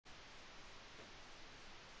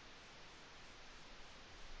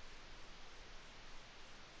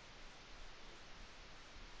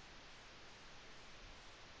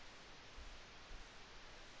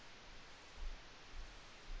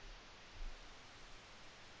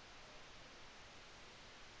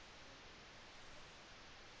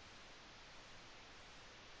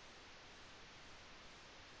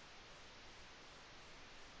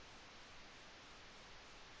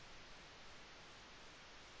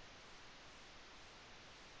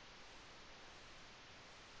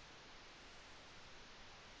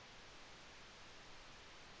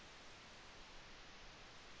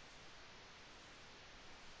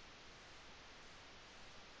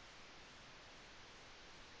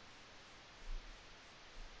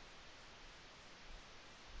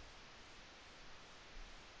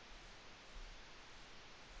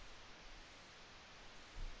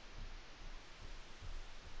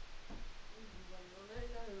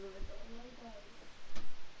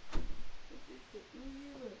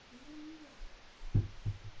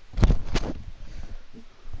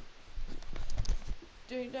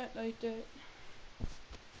like that.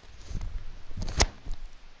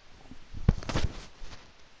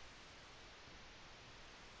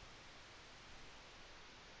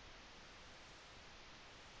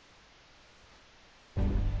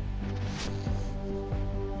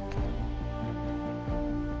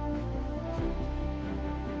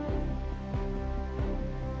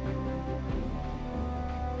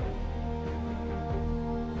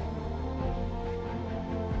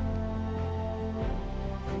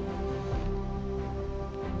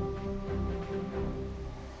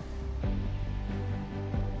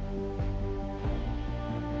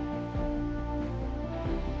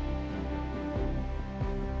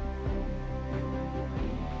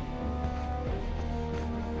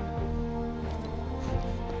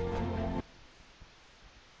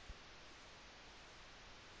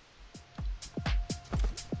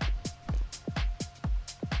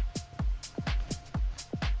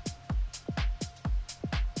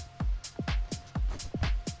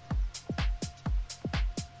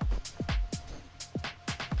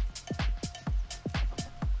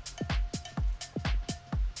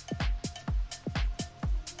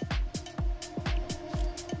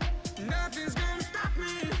 Nothing's gonna stop me.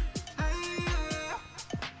 Hey, yeah.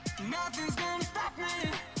 Nothing's gonna stop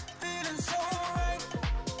me. Feeling so right.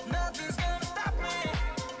 Nothing's gonna stop me.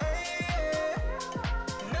 Hey,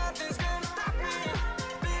 yeah. Nothing's gonna stop me.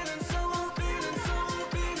 Feeling so, feeling so,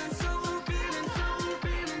 feeling so, feeling so,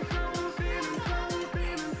 feeling so, feeling so,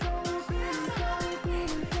 feeling so, feeling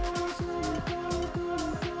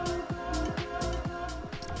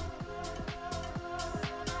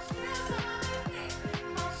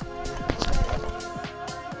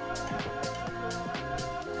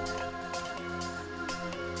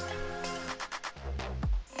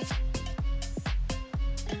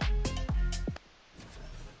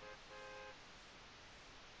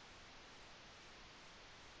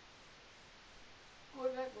Go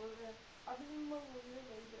back. I didn't know what you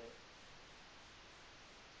like that.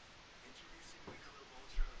 Introducing Michelob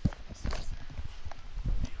Ultra Effective Seltzer,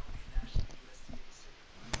 the only nationally USDA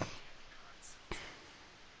certified organic hard seltzer.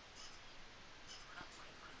 We're not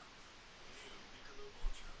playing around. New Michelob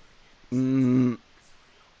Ultra Organic Seltzer is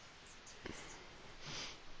real as it tastes.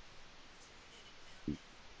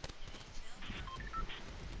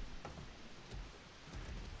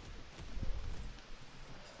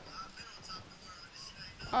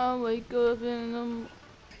 I wake up and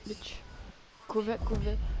bitch. Corvette.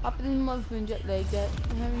 Up in the muffin jet like that.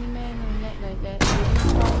 Having a man on the neck like that.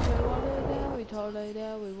 We talk like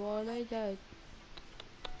that. We walk like that.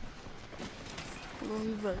 Go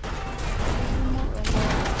revert.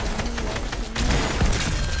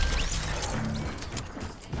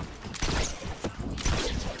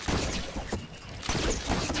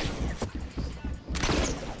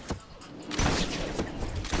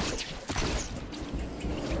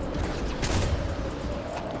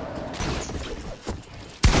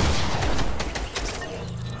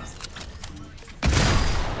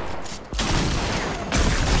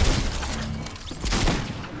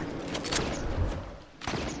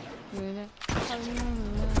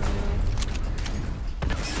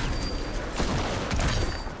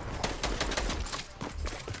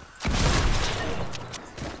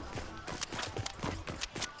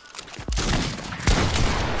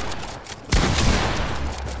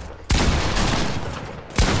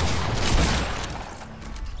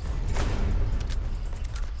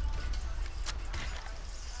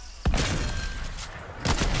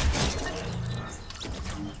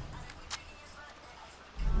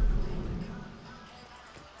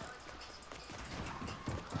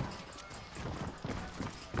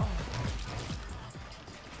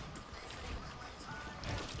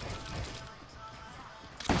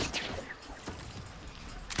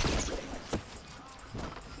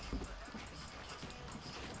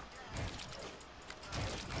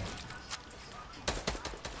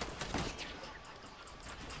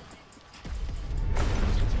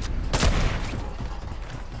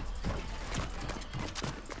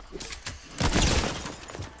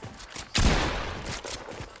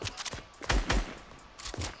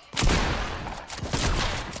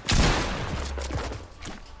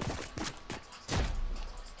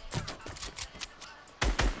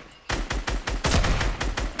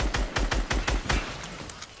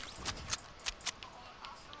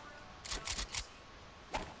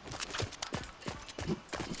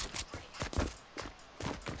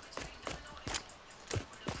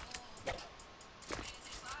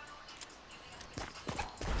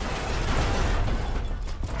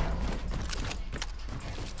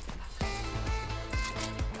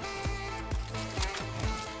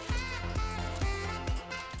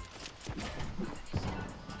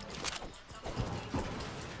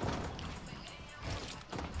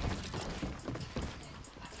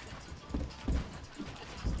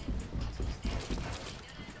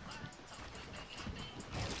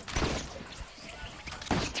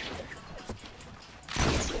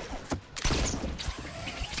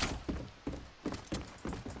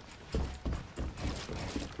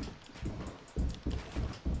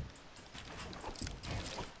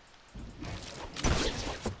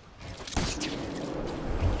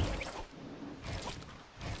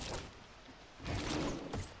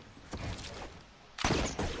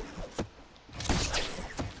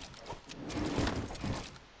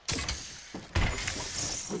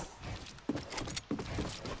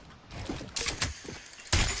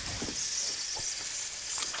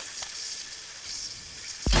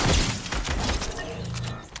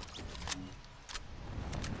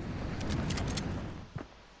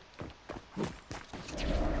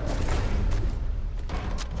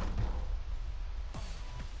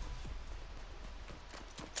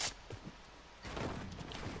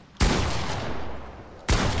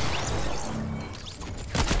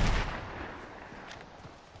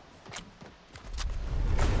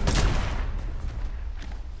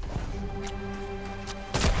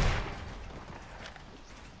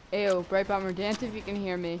 Ayo, Bright Bomber, dance if you can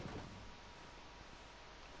hear me.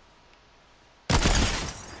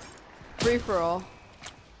 Free for all.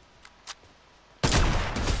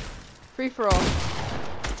 Free for all.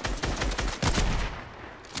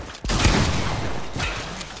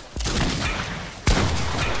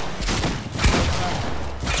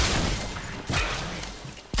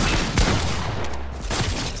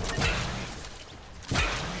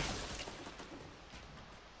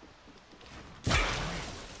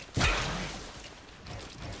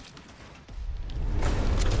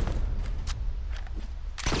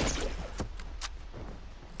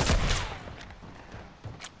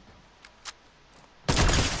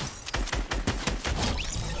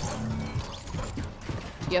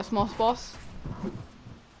 Yes, Moss Boss.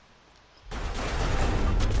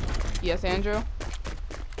 Yes, Andrew.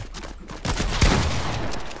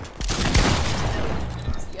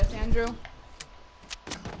 Yes, Andrew.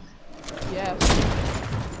 Yes.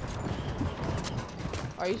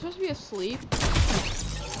 Are you supposed to be asleep?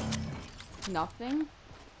 Nothing?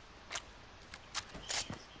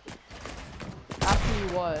 Asking you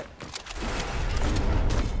what?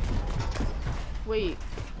 Wait.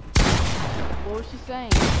 What was she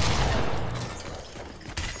saying?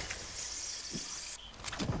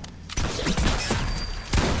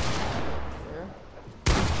 Here.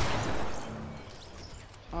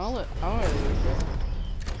 I don't really use it.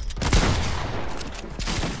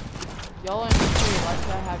 Y'all ain't really like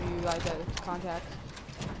to have you guys as contacts.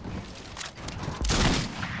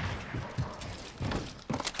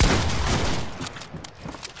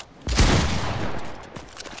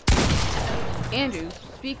 Andrew,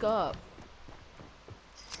 speak up.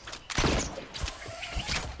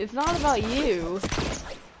 It's not about you.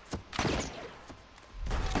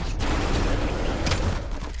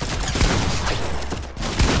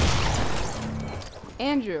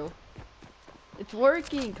 Andrew, it's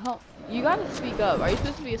working. Come, you gotta speak up. Are you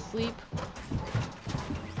supposed to be asleep?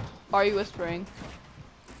 Are you whispering?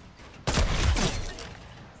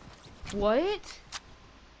 What?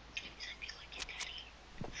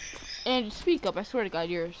 Andrew, speak up. I swear to God,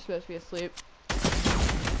 you're supposed to be asleep.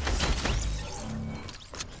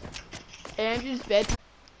 Andrew's bed.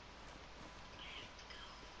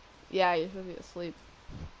 Yeah, you're supposed to be asleep.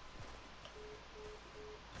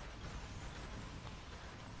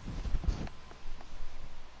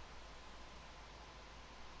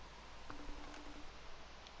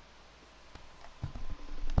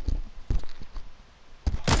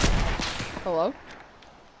 Hello?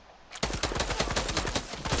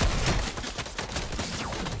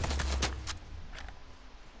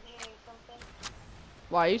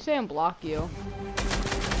 Why are you saying block you?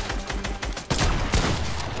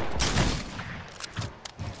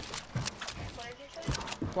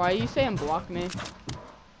 Why are you saying block me?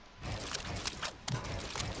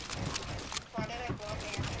 Why did I block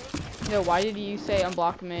Andrew? No, why did you say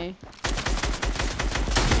unblock me?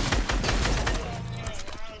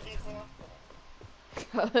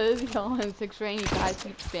 Because y'all in 6th grade, you guys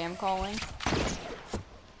keep spam calling.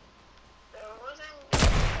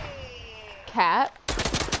 Cat?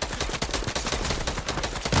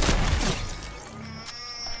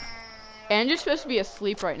 Andrew's supposed to be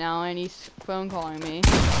asleep right now and he's phone calling me.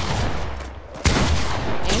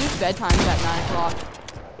 Andrew's bedtime's at 9 o'clock.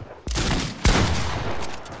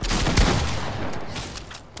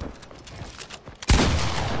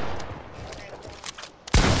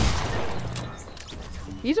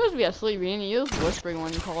 He's supposed to be asleep, and he was whispering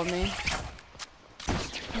when he called me.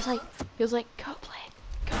 He was like, go play it, go play it.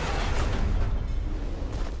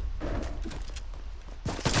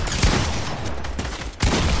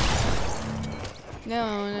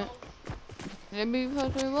 No.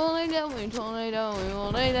 Because we won't lay down, we won't lay down, we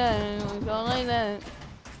won't lay down, we won't lay down.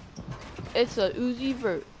 It's a Uzi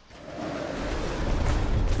Vert.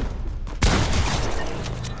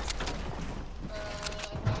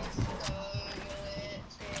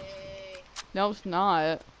 No, it's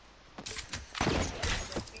not.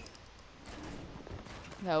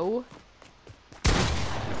 No.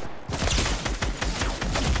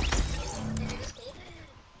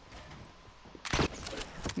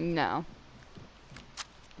 No.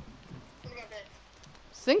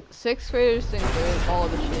 Sixth graders think they're all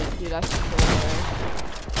the shit, dude. That's hilarious.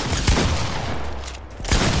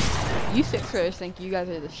 You 6th graders think you guys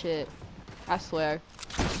are the shit. I swear.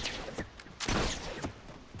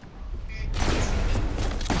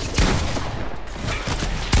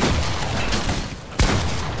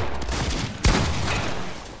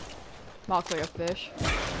 Not clear fish.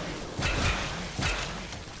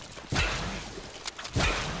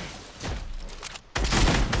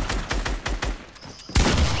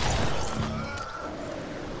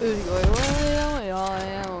 Uzi, wait,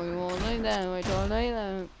 we won't lay down, we don't lay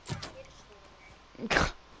down.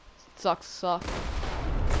 Sucks. No.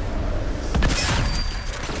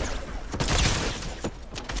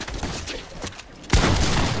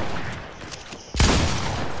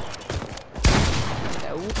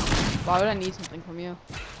 Why would I need something from you?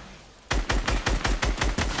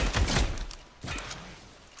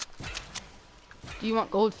 Do you want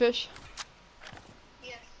goldfish?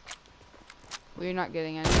 Yes. Well, you're not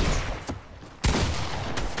getting any.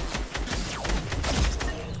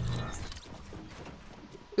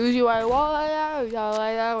 Uzi, why wall like that? We all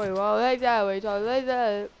like that. We all like that. We all like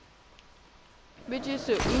that. Bitches,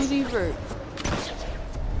 so Uzi vert.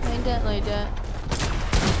 Like that.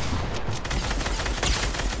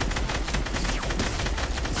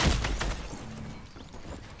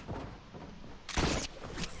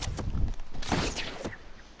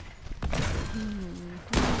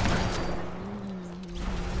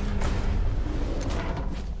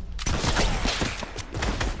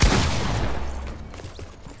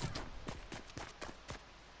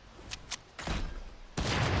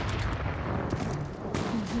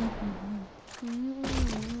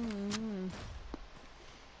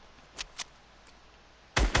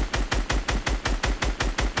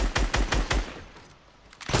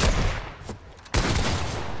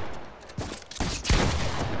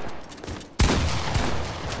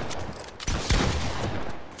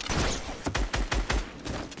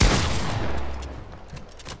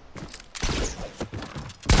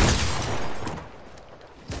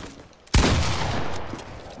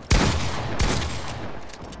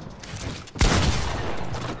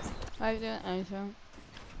 I didn't answer.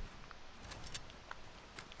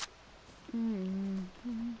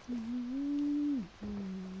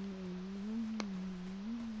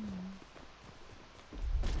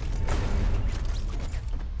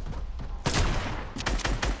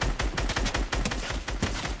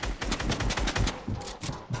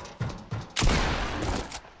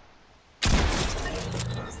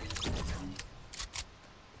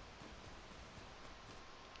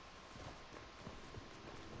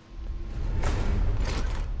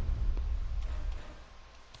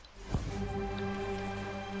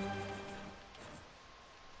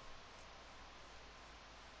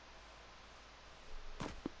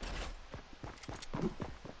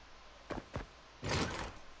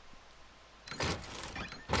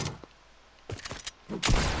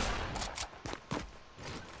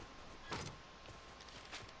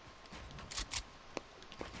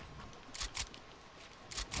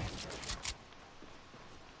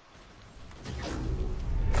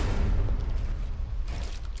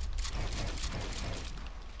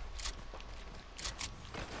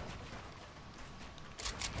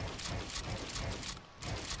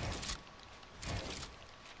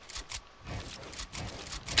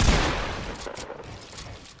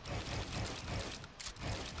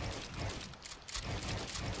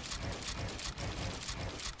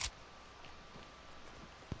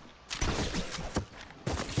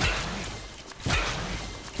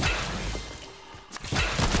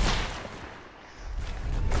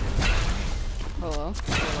 Hello?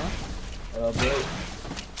 Hello, bro.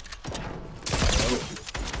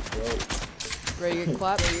 Bro. Ready to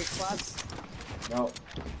clap? No.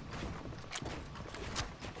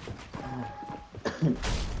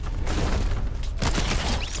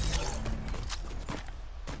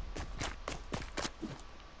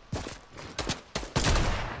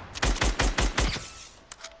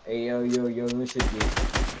 Hey, yo, no shit, dude.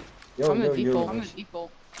 Yo, I'm yo, the yo, default. no shit.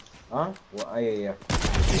 Huh? Well, yeah.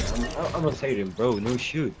 I'm a Satan, bro. No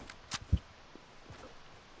shoot.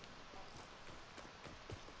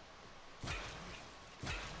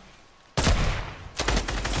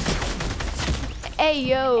 Hey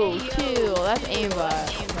yo, chill. That's aimbot.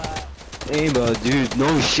 Aimbot, dude.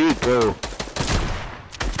 No shit, bro.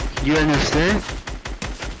 You understand?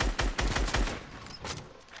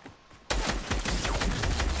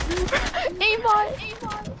 Aimbot.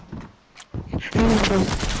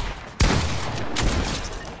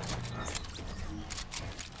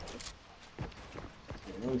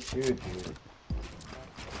 No shit, dude.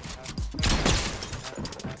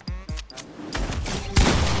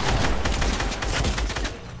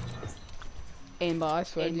 Aimbot, I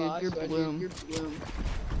swear, dude, you're bloom.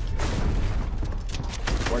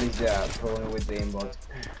 What is that? Throwing with the aimbot.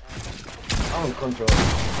 I don't control.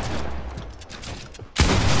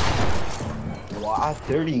 What?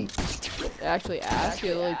 30? Actually, ask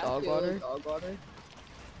you like dog water.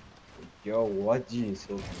 Yo, what did you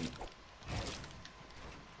insult me?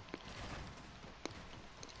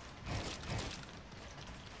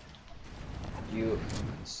 You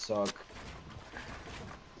suck.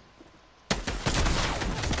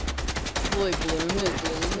 Wait, Bloom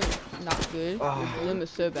is not good. Ah. Your Bloom is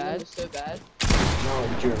so bad. No,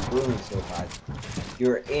 your bloom is so bad.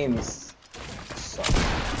 Your aim is suck.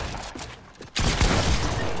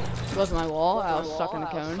 It wasn't my wall. I was stuck in a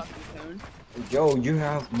cone. Yo, you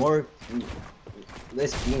have more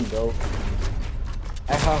less ping though.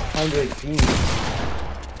 I have 100 ping.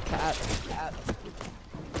 Cat.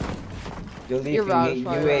 You live Your router's in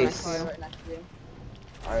probably right next US. to you.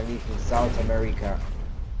 I live in South America.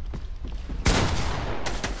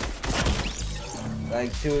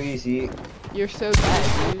 Like too easy. You're so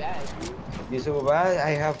bad, dude. You're so bad.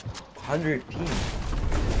 I have 100 ping.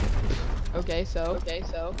 Okay, so.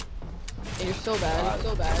 And you're so bad.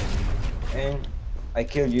 And I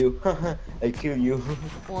kill you. I kill you.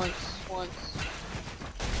 Once.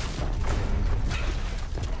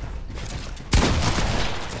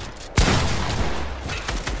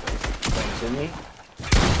 To me.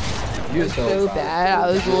 You're so bad. I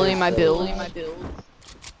was literally my build.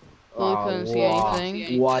 Oh, couldn't see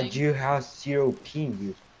anything. What? You have 0 ping,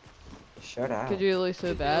 you. Shut up. Cause you're literally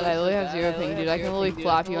so bad. I literally have 0 ping, dude. I can literally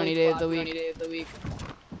clap you any day of the week.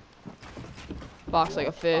 Box like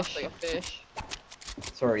a fish.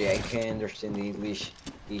 Sorry, I can't understand English.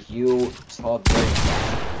 If you talk very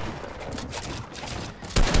fast.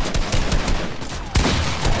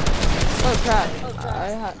 Oh crap.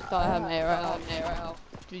 I thought I had an AR.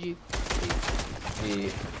 Did you? Yeah.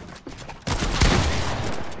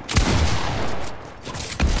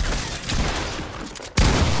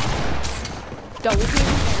 Double team?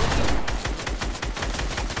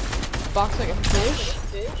 Box like a fish?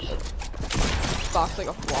 Box like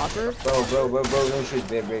a flopper? Bro, don't shoot,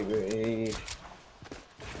 bro.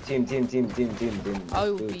 Team. I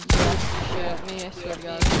will Dude. beat you shit at me, I swear to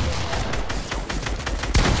God.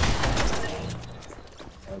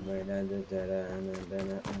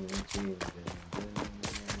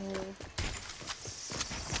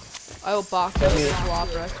 I will box like a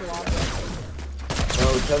flopper, I swear to God. Bro,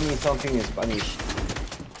 tell me something in Spanish.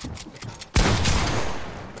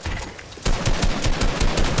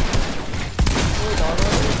 Really dog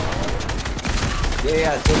already?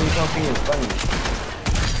 Yeah, tell me something in Spanish.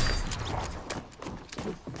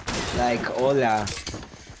 Like, hola.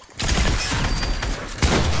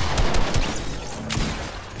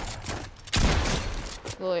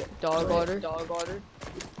 Really, dog order?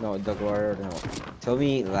 No, the word, no. Tell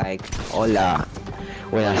me, like, hola.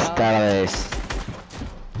 Buenas Hola. tardes.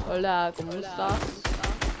 Hola, ¿cómo estás?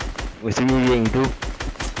 Estoy muy bien, ¿y tú?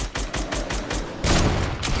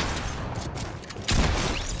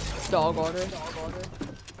 Dog order.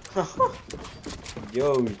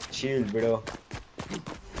 Yo, chill, bro.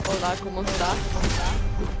 Hola, ¿cómo estás?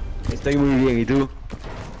 Estoy muy bien, ¿y tú?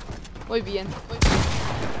 Muy bien.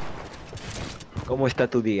 ¿Cómo está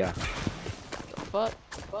tu día? Fuck.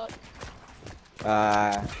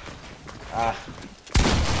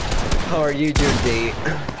 How are you your day?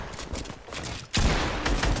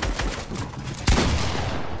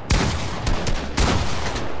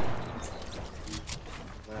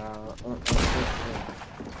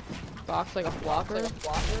 Box like a flopper.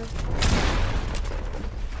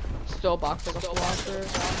 Still box like a flopper.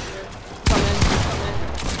 Come in.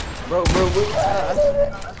 Bro.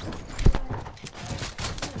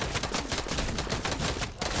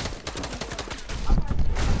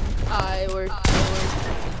 I work.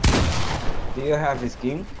 Do you have a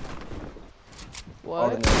skin? Or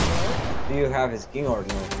What? no? Do you have a skin or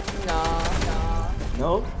no? Nah.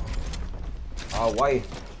 No? Why?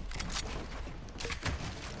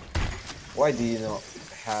 Why do you not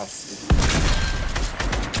have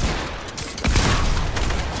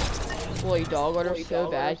Well, you dog order so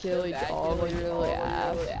bad, kill. You dog order really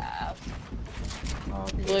ass.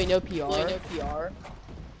 Really no PR.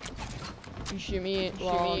 You shoot me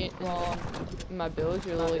while my builds,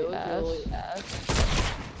 you're really ass.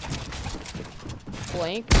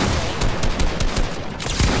 Blank.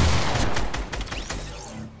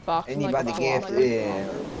 Boxing like anybody a give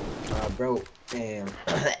flopper. bro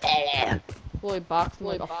Really boxing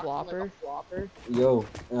like a flopper. yo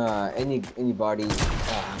anybody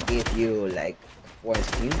give you like one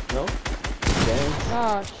skin? No? Then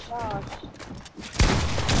Gosh.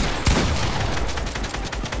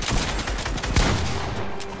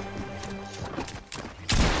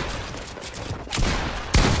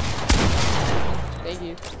 Thank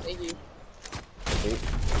you. okay.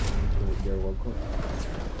 You're welcome.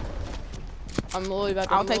 I'm literally about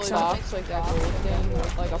to I'll take some. box like that gold thing,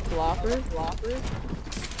 like a flopper. Let's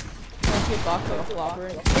get box like a flopper.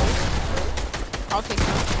 I'll take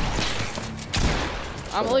some.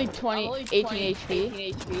 I'm only 18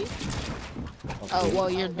 HP. Okay. Oh, well,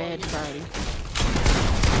 you're dead, Brody.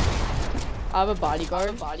 I have a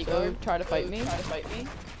bodyguard. So try to fight me.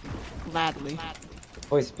 Gladly.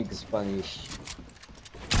 Boy speaks Spanish.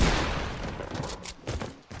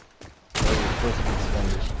 Boy speaks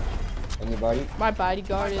Spanish. Anybody? My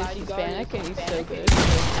bodyguard is Hispanic and he's so good.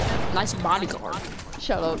 Nice bodyguard.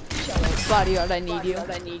 Shut up. Bodyguard, I need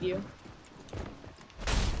you.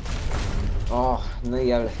 Oh, no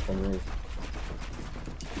y habla español.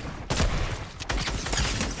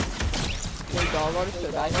 My dog is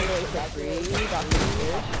so bad. He really for free. Got me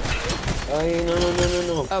fish. Ay, no.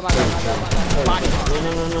 Oh my bad.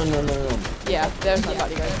 No. Yeah, there's my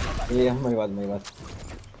bodyguard. Yeah, my bad.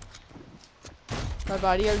 My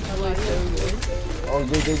bodyguard's really so good. Oh,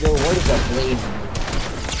 yo, what is that blade?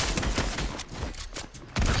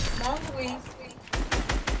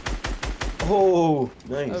 Oh,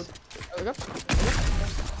 nice. Okay.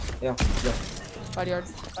 Yeah. Bodyguard.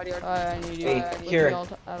 I need you. Hey, I need here. you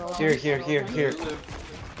at all Here.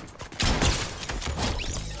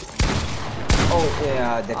 Oh,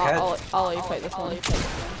 yeah, the cat. I'll let you fight this one.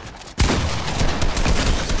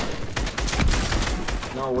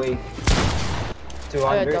 No way. Oh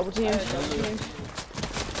yeah, 200. double teams.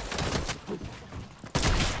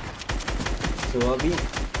 To lobby.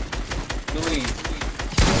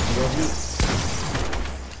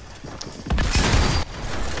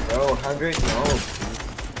 Bro, 100? No.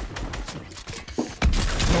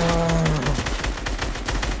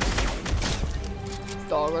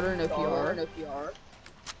 Dog order, no PR.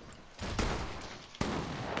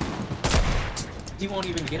 He won't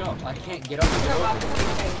even get up. I can't get up.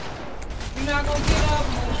 You're not gonna get up.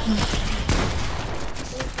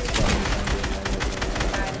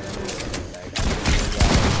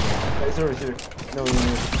 Sorry. No.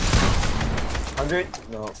 100?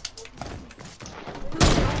 No.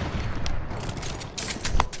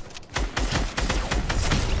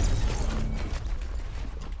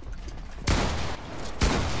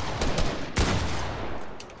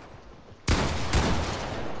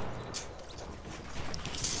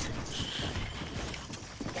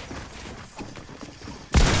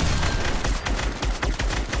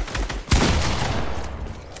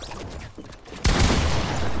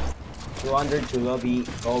 $200 to lobby.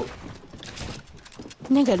 Go.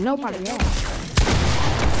 Nigga, nobody else.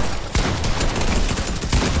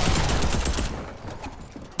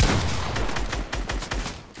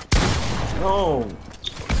 No.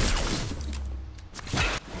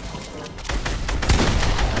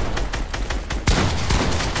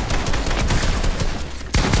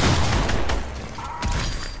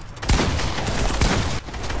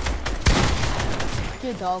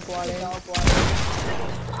 Get dog water.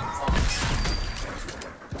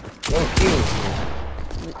 Okay.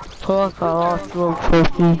 Fuck off, little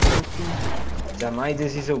pussy. That might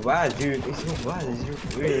this is so bad, dude. It's so bad.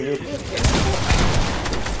 It's really.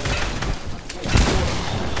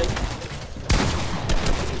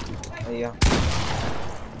 Yeah.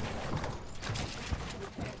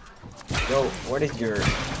 Yo, what is your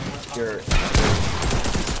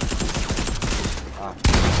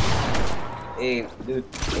Hey, dude.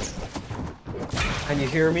 Can you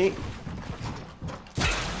hear me?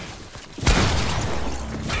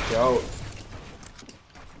 Yo.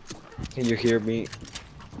 Can you hear me?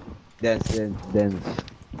 Dance.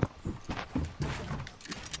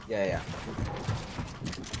 Yeah.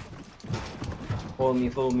 Follow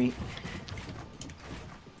me.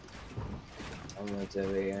 I'm gonna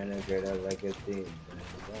tell you, I'm gonna get out like a thing.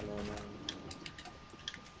 No.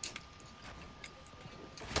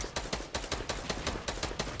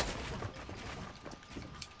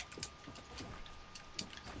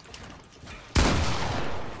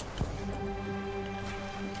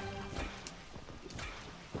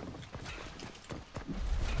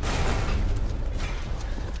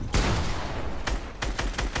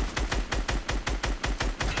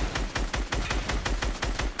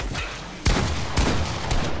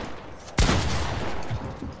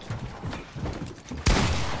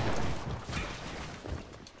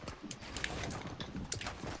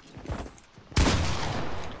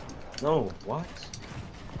 No, what?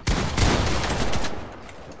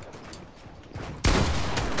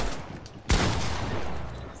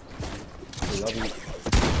 Love you.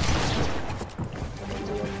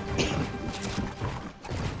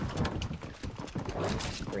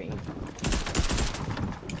 Green.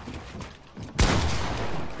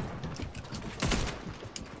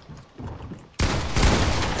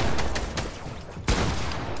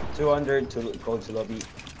 $200 to go to lobby.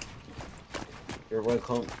 You're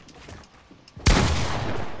welcome.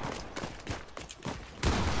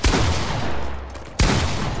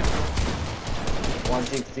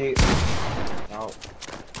 $160. No.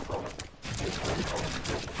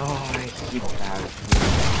 Oh, I keep back.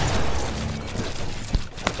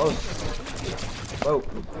 Oh. Whoa.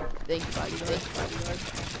 Thank you, bodyguard.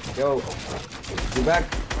 Yo. You back.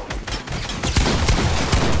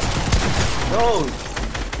 No.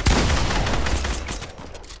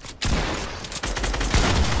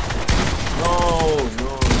 No.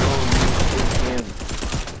 Him.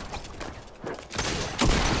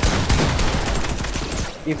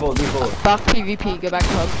 Default. Back PvP, go back to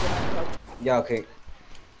hub. Yeah, okay.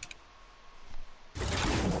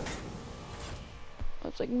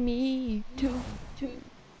 It's like me too.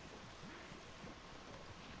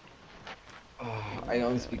 Oh, I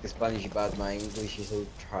don't speak Spanish, but my English is so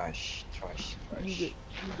trash. You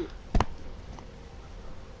good.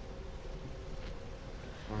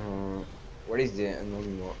 What is the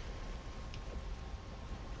anonymous?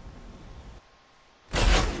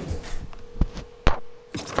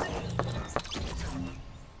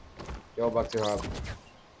 Go back to hub.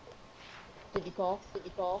 Did you call?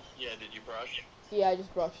 Yeah, did you brush? Yeah, I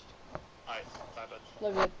just brushed. Alright, bye bud.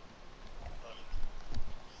 Love you.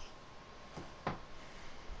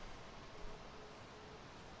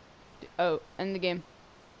 Oh, end the game.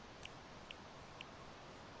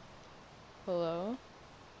 Hello?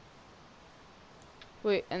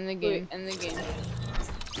 Wait, end the game.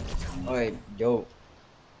 Alright, yo.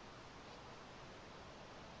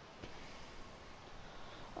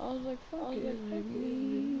 I was like, fuck it.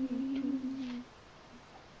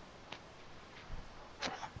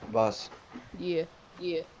 Boss. Yeah.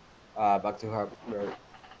 Back to hub, bro.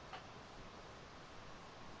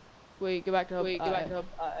 Wait, go back to hub.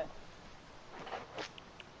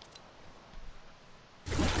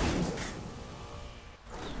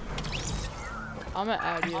 I'm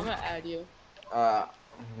gonna add you.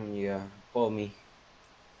 Yeah, follow me.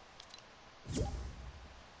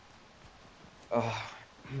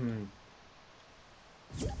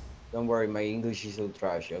 Don't worry, my English is so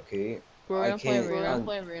trash, okay? We're gonna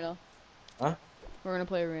play arena. Huh? We're gonna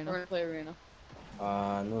play arena. No,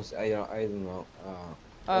 I don't know.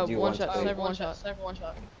 What do you one want to shot, play? sniper one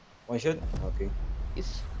shot. One shot? Okay.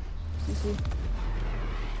 Yes. CC.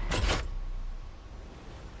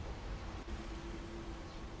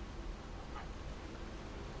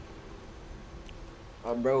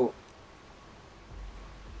 Bro.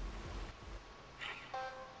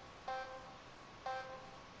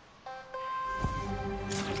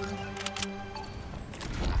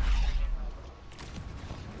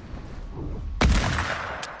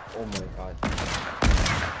 Oh my god.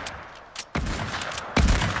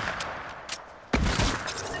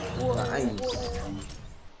 Nice.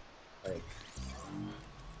 Like.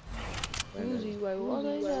 Uzi, wait, what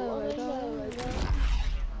is that?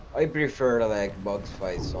 I prefer like box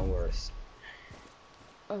fights somewhere.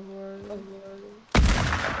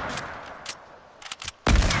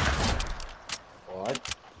 What?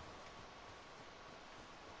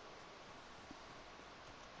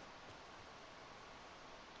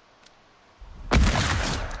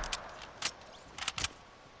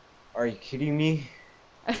 Are you kidding me?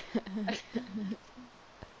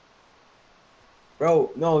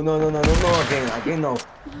 Bro, no, again, no.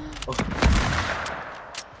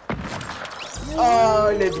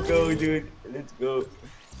 Oh, let's go, dude. Let's go.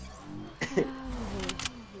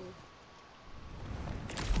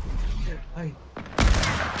 Ay.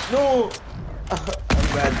 No! I'm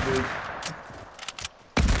bad, dude.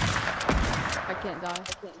 I can't die.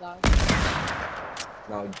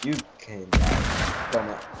 Now you can die. Come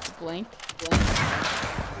on. Blank.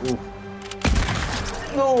 Ooh.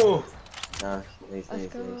 No! Nah, nice.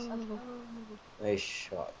 Nice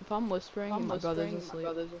shot. If I'm whispering, my brother's asleep.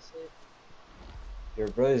 Your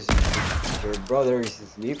brother is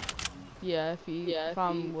asleep? Yeah, if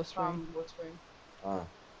I'm whispering. Ah.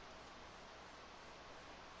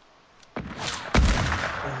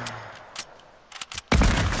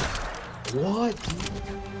 What?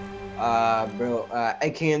 Bro, I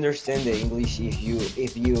can understand the English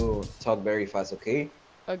if you talk very fast, okay?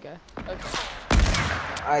 Okay.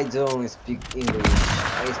 I don't speak English.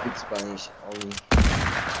 I speak Spanish only.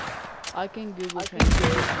 I can Google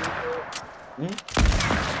Translate.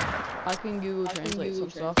 I can Google Translate some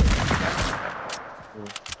stuff.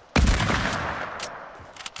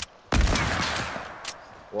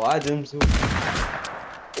 What?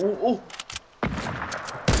 Oh!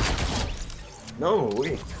 No,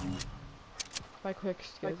 wait. My quick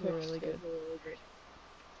skills are really good.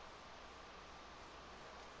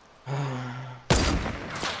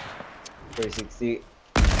 360.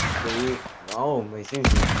 No, my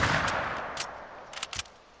Simpson.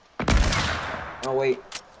 Oh wait.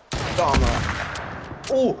 Toma.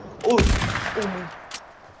 Oh my.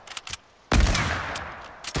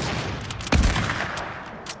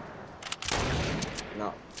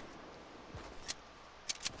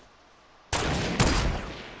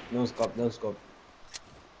 No scope, no scope.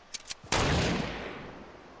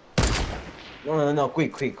 No,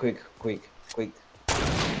 quick.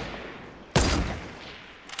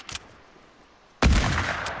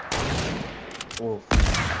 Oof.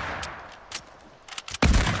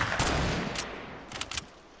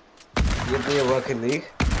 You play Rocket League?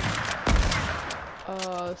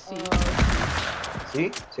 C.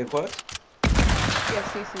 ¿Sí? ¿Sí juegas? Yeah,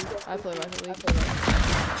 C. I play Rocket League.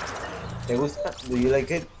 ¿Te gusta? Do you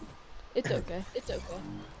like it? It's okay. It's okay.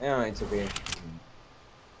 Yeah, it's okay.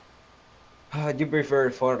 You prefer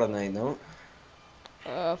Fortnite, no?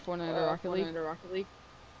 Fortnite or Rocket League?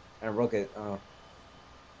 And Rocket,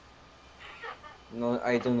 no,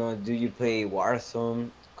 I don't know. Do you play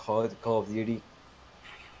Warzone, Call of Duty?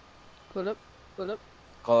 Put up.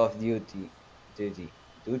 Call of Duty.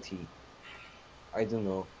 I don't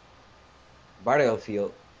know.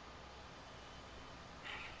 Battlefield.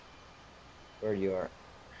 Where you are?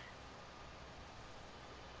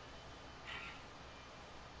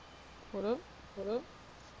 Hold up.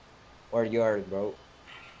 Where you are, bro?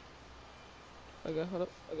 Okay, hold up.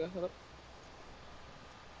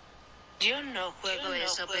 Yo no juego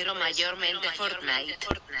eso, pero mayormente Fortnite.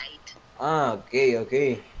 Ah,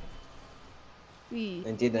 okay. We.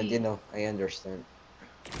 Entiendo. I understand.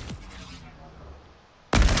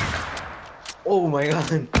 Oh my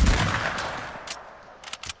god.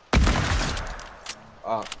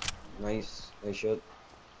 Ah, nice shot.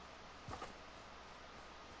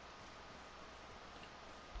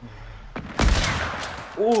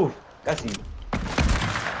 Casi.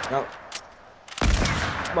 No.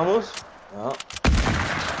 Vamos. No.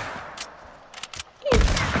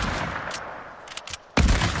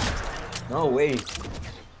 No way.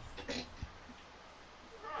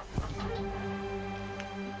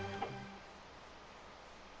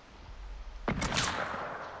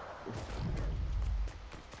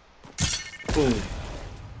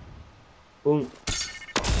 Boom.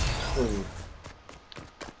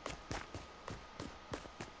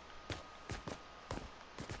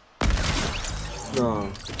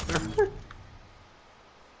 No.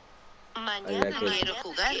 Mañana quiero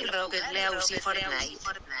jugar Rocket League y Fortnite.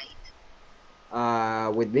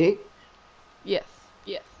 With me? Yes.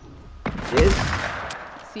 Yes?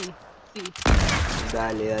 C.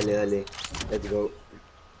 Dale. Let's go.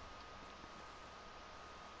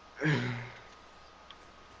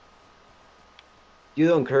 You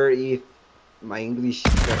don't care if my English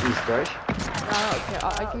is trash? Okay,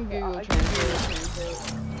 I can Google Translate.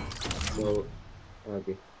 So,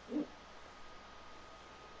 okay.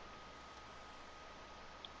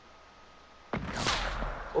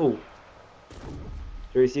 Oh,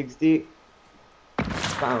 360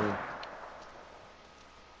 pound.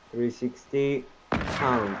 360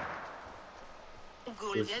 pound.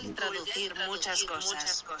 Google traducir muchas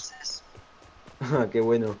cosas. Qué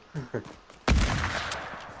bueno.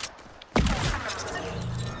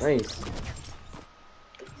 Nice.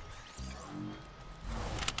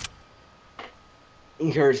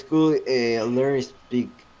 In her school, learn speak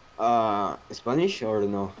Spanish or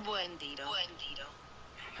no? Buen tiro.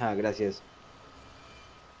 Ah, gracias.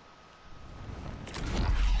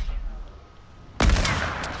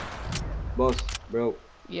 Boss, bro.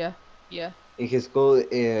 Yeah. In his school,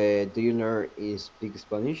 do you learn speak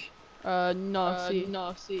Spanish? No, C.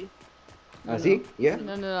 Ah, sí? Yeah?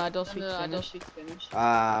 No, I don't speak Spanish.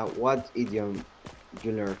 What idiom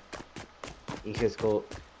you learn in his school?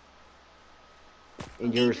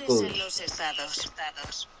 In your Vives school? en los estados.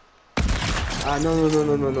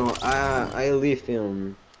 No. I live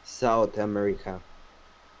in South America.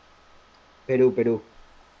 Peru.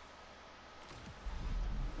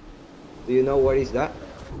 Do you know what is that?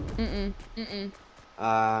 No.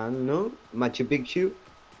 Machu Picchu?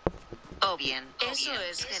 Oh, bien. Eso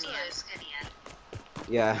es genial.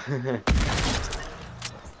 Yeah.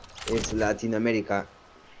 It's Latin America.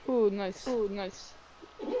 Ooh, nice.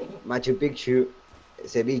 Machu Picchu,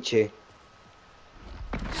 ceviche.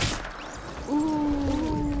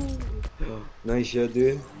 Ooh. Nice shot,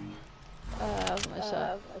 dude. My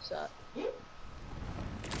shot.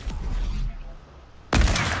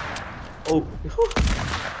 Oh.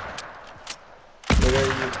 Where are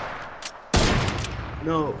you?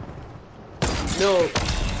 No.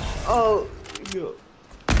 Oh. No.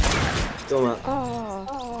 Toma.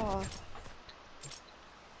 Oh.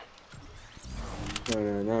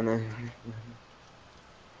 No.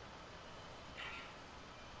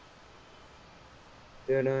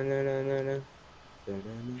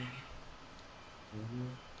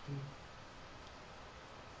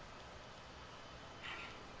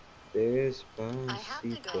 I have to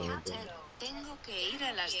go. Despacito. Tengo que ir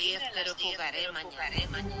a las 10, pero jugaré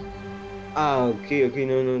mañana. Ah, okay, okay,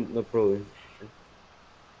 no problem.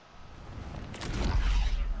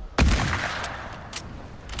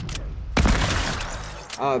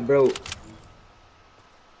 Ah, bro.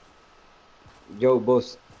 Yo,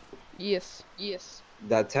 boss. Yes.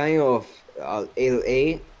 The time of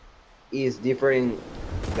LA is different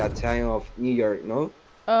the time of New York, no?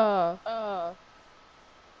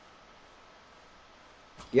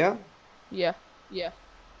 Yeah? Yeah.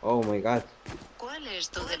 Oh my god. ¿Cuál es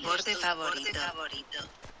tu deporte favorito?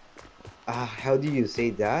 How do you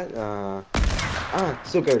say that?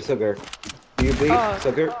 Soccer. Do you play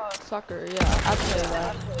soccer? Soccer, yeah. I play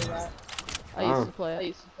that. I used to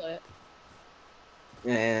play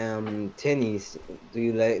it. Tennis. Do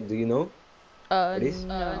you know? What is?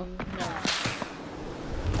 No.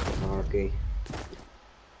 Okay.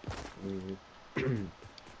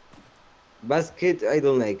 Basket, I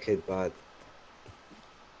don't like it, but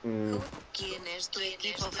 ¿Quién es tu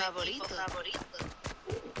equipo favorito?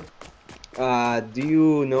 do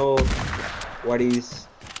you know what is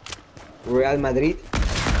Real Madrid?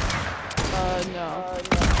 No.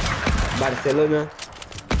 Barcelona?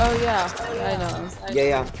 Oh, yeah. I know.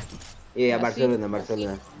 Yeah, Messi?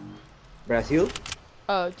 Barcelona. Brazil?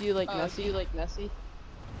 Oh, do you like Messi?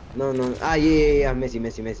 No. Yeah.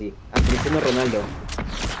 Messi. Cristiano Ronaldo.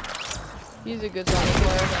 He's a good soccer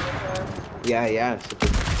player. Yeah. Super.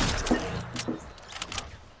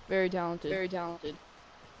 Very talented.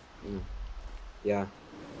 Yeah.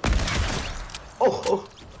 Oh.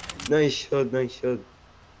 Nice shot.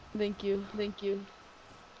 Thank you.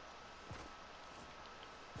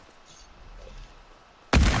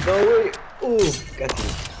 No way. Ooh, casi.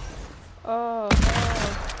 Oh.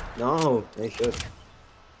 No, nice shot.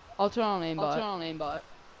 I'll turn on aimbot.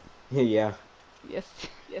 Yeah. Yes.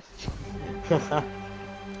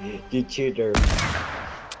 You cheater.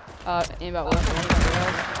 Aimbot what?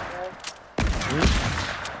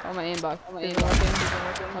 Oh, my aimbot isn't working.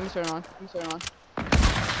 Let me turn it on.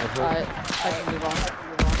 Alright, I can move on.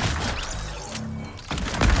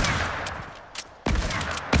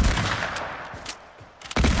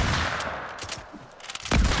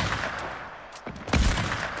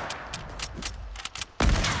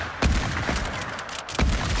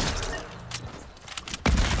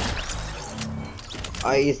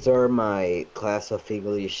 I started my class of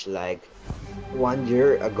English like 1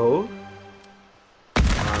 year ago.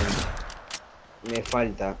 Me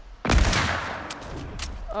falta.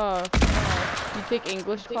 You take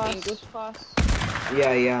English class?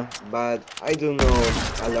 Yeah, but I don't know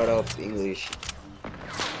a lot of English.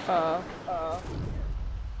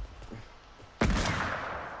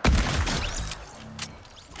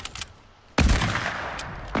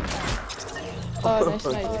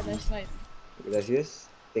 Nice night. Gracias.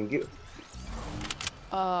 Thank you.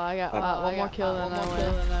 I got one more kill than I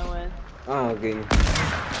win. Okay.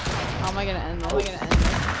 How am I gonna end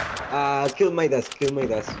this? Kill my dust.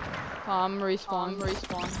 I'm respawn.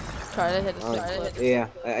 Try to hit a sick clip. Yeah,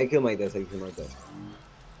 I kill my dust.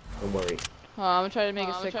 Don't worry. I'm gonna try to make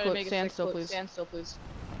a sick clip. Stand still, please.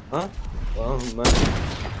 Huh? Well, man,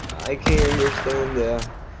 I can't understand the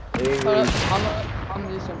Hold English. up, I'm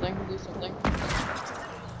gonna do something.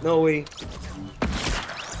 No way.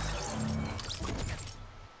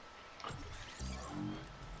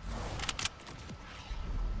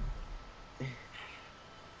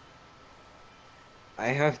 I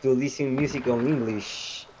have to listen music on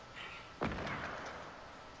English.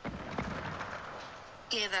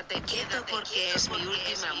 Quédate quieto porque es mi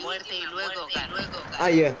última muerte y luego gano.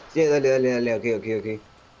 Yeah, dale, okay.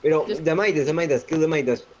 Pero, the Midas, kill the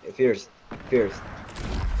Midas first.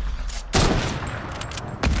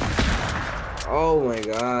 Oh my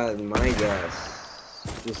god, Midas.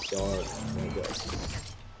 You suck, Midas.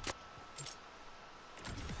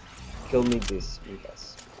 Kill me this,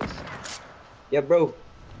 Midas. Yeah, bro.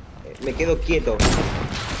 Me quedo quieto.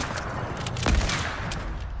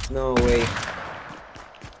 No way.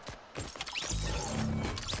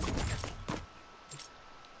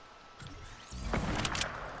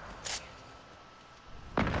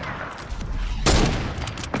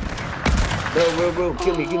 Bro,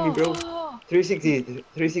 kill me, bro.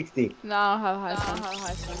 360. No, I don't have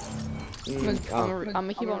high sense. I'm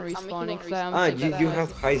gonna keep on respawning because I'm you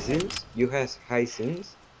have high sense? You have high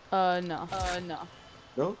sense? No.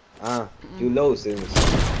 No? You low sense.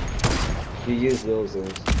 You use low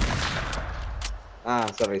sense.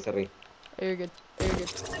 Sorry. You're good.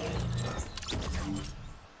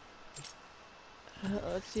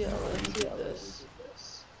 Let's see how this.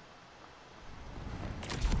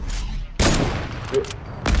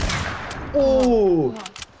 Oh!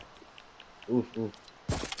 Uf, uf.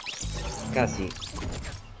 Casi.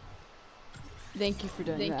 Thank you for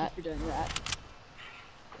doing that.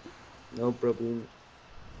 No problem.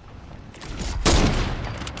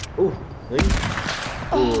 ¿Eh?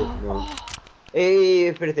 No.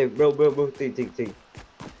 Espérate, bro, take.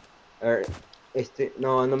 A ver,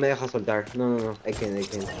 no me deja soltar. No, I can't. I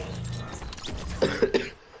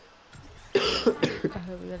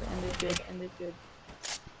hope we gotta end it good.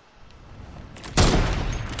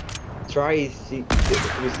 Try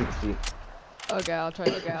 360. Okay, I'll try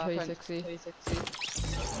 360.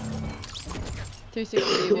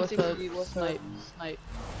 360 with a snipe.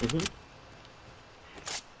 Mm-hmm.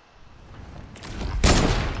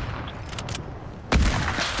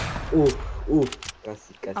 Ooh,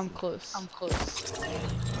 casi. I'm close.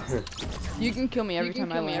 You can kill me every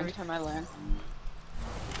time I land.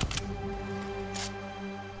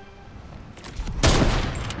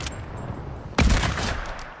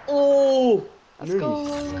 Oh! Let's Nice.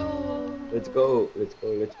 go.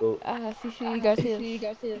 Let's go. Ah, sí,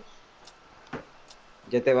 García.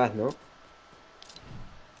 Ya te vas, ¿no?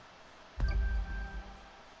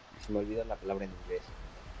 Se me olvida la palabra en inglés.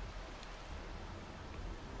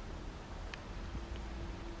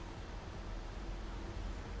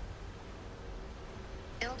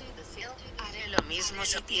 Haré lo mismo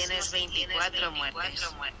si tienes 24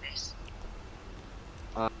 muertes.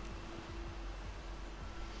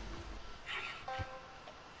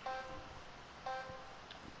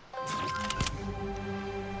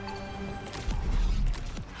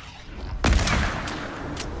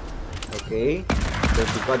 Ok.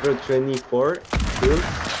 24 kills.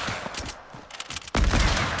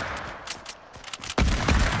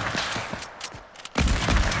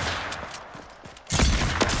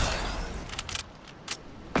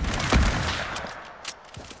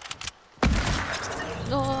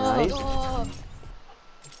 No. Nice. No.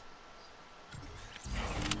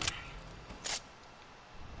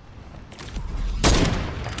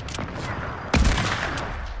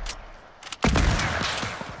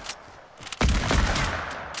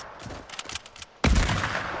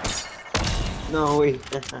 No, wait.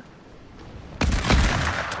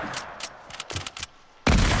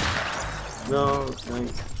 No,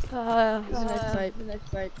 nice. Next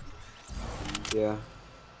fight. Yeah.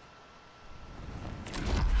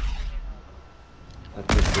 I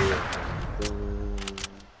can see it.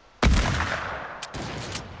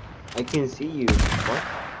 I can see you. What?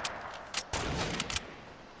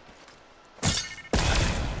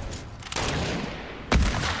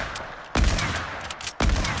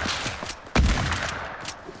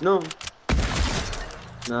 No.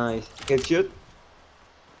 Nice. Headshot?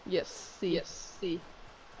 Yes, see.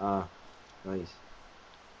 Ah, nice.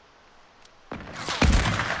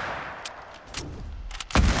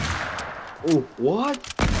 Oh, what?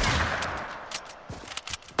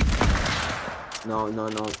 No. No.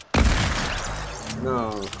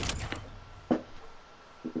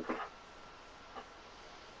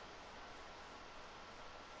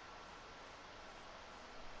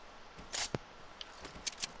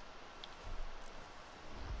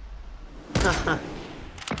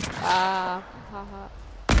 Ah, haha.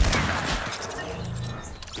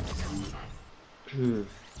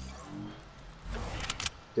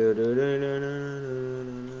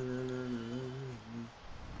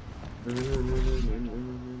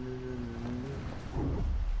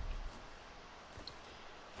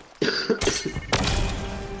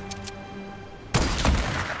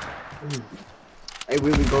 I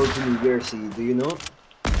will be going to New Jersey, do you know?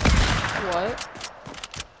 What?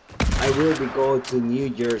 I will be going to New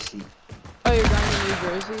Jersey. Oh, you're going to New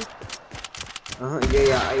Jersey?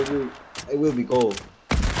 Yeah, I will be going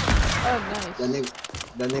Oh, nice.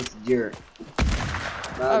 the next year.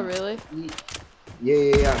 Oh, really?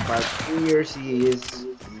 Yeah, but New Jersey is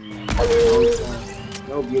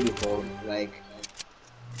no beautiful, like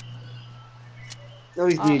no,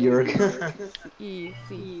 it's New York. See.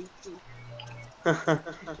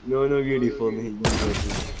 No beautiful New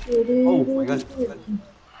Jersey. Oh my god.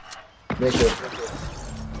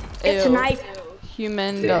 It's a Ew. knife.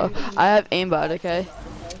 Human, no. I have aimbot, okay?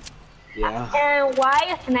 Yeah. And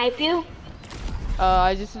why snipe you?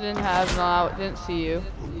 I just didn't didn't see you.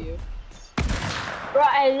 Bro,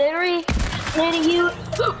 I literally hit you.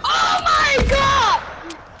 Oh my god!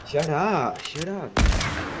 Shut up.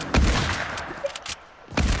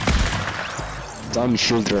 Dumb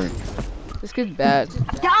children. This kid's bad.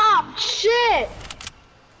 Stop! Shit!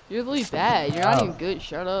 You're really bad. You're not even good.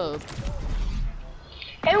 Shut up.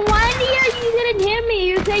 And 1 year you didn't hit me.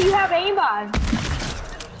 You say you have aimbot.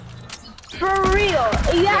 For real.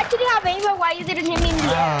 If you actually have aimbot, why you didn't hit me in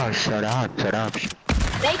the air? Shut up.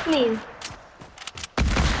 Fake me.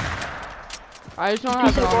 I just don't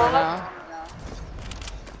have it on right now.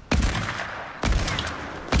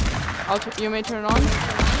 You may turn it on.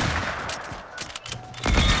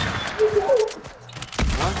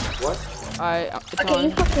 Huh? What? It's Okay, on.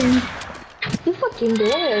 you fucking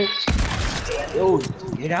did. Yo,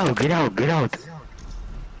 get out, get out, get out.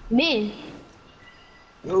 Me.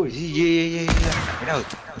 Yo, yeah. Get out.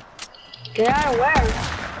 Get out of where?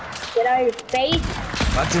 Get out of your face.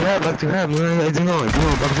 Back to hub. I don't know,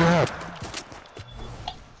 back to hub.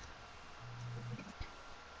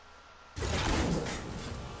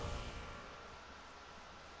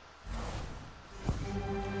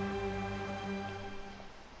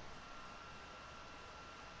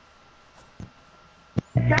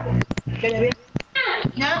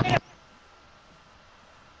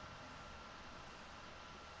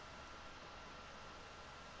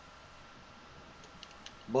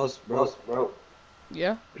 Boss, bro.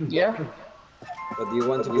 Yeah. But do you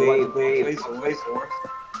want to play or?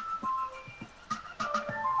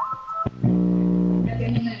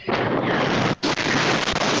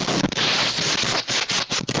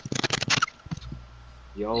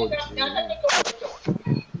 Yo, dude.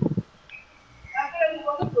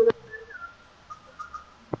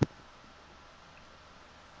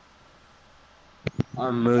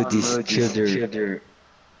 I'm this children.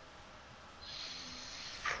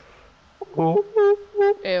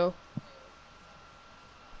 Ew.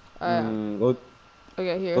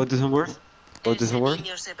 Okay, here. Go to some words. Ese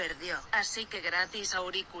niño se perdió, así que gratis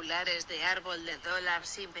auriculares de árbol de dólar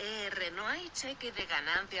sin PR. No hay cheque de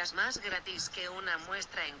ganancias más gratis que una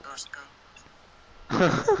muestra en Costco.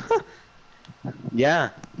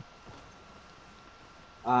 Yeah.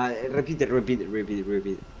 Repeat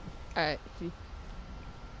it. Alright, see.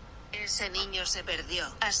 Ese niño se perdió,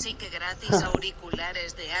 así que gratis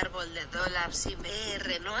auriculares de árbol de dólar sin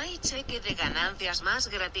PR. No hay cheque de ganancias más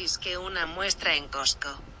gratis que una muestra en Costco.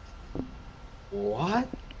 What?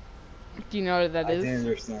 Do you know what that I is? didn't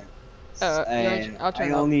understand. I'll turn I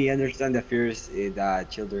it off. only understand the fears the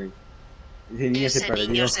children. Ese niño se Ese niño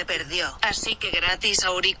perdió. se perdió, así que gratis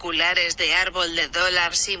auriculares de árbol de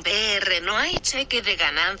dólar sin PR. No hay cheque de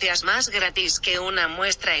ganancias más gratis que una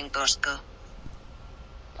muestra en Costco.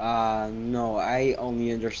 No, I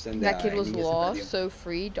only understand That kid was niño se lost, perdió. so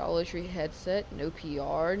free, Dollar Tree headset, no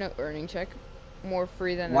PR, no earning check, more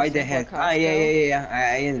free than Why a the simple heck? Costco. Yeah,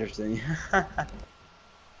 I understand.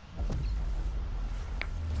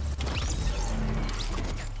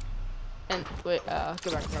 And wait,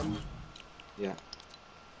 go back from. Yeah.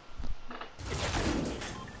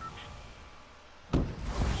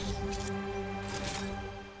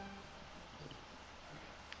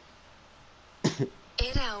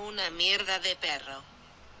 Era una mierda de perro.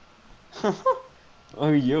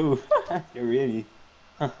 Oh, yo, you're really.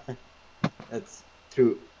 That's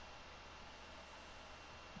true.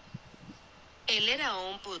 Él era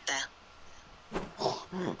un puta.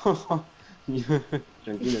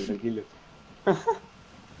 Tranquilo.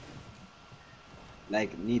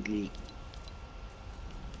 Like neatly.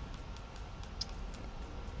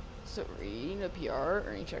 So free, no PR,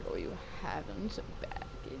 earning check, all you haven't, so bad.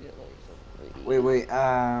 Get it like so free. Wait.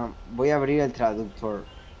 Voy a abrir el traductor.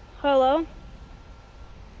 Hello?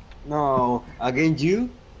 No, again you?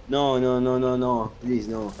 No. Please,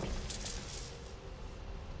 no.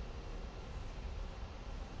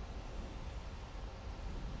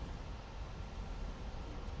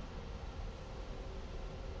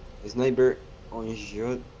 Sniper on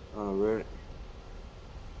shot. Where?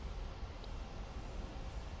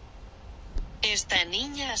 Esta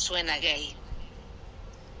niña suena gay.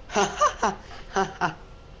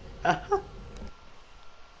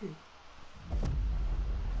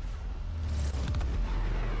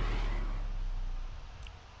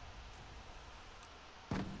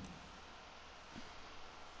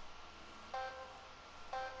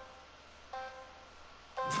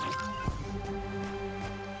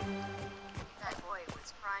 That boy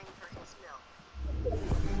was crying for his milk.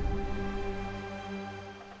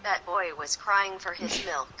 That boy was crying for his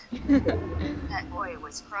milk. That boy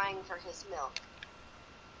was crying for his milk.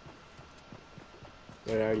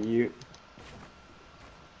 Where are you?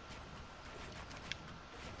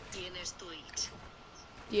 Tienes Twitch.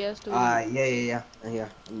 Yes, do Yeah.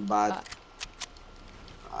 But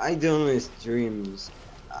I don't do streams.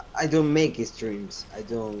 I don't make streams. I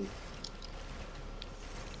don't.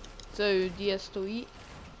 So, DS to eat?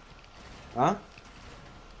 Huh?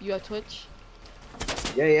 You have Twitch?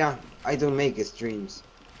 Yeah. I don't make streams.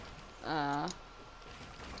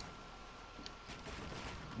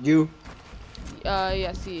 You?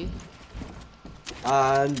 Yeah, see.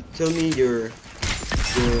 Tell me your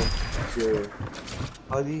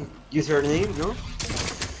How do you username, no?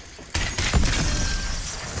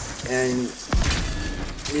 And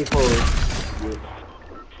me follow you.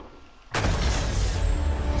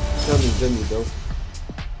 Tell me though.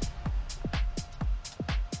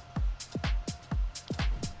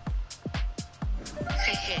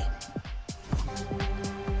 Jeje.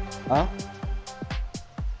 Huh?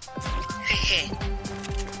 Jeje.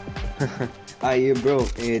 Yeah, bro.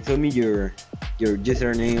 Tell me your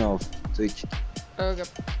username of Twitch. Okay.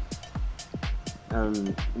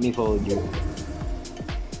 Me follow you.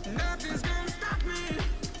 Nothing's gonna stop me.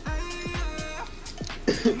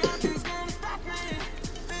 Nothing's gonna stop me.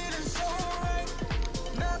 Feeling so right.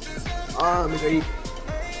 Nothing's gonna Me caí.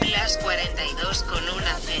 Las 42 con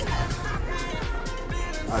una Z.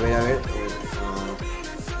 A ver.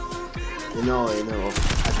 De nuevo.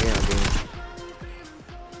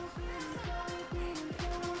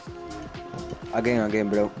 Again,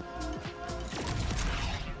 bro.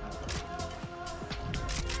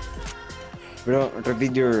 Bro,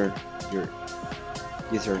 repeat your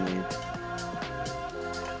username.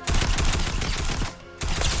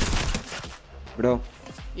 Bro,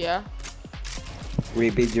 Yeah.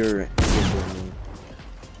 repeat your username.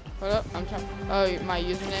 Hold up. I'm trying. Oh, my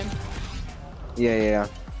username. Yeah.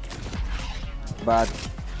 But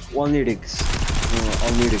one lyrics.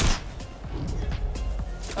 All lyrics.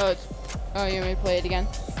 Oh, oh, you want me to play it again?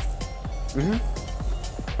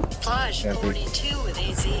 Flash Yeah, 42 with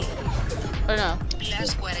AZ. Oh no.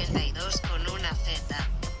 Las 42 con una Z.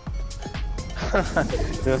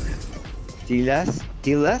 No. Tilas?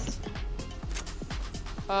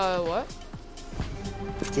 What?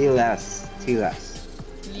 Tilas.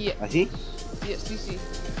 Yeah. ¿Así? Yeah, CC.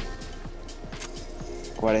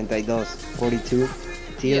 42, 42.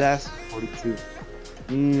 Tilas, 42.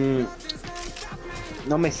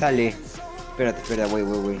 No me sale. Espera,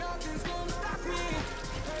 wait.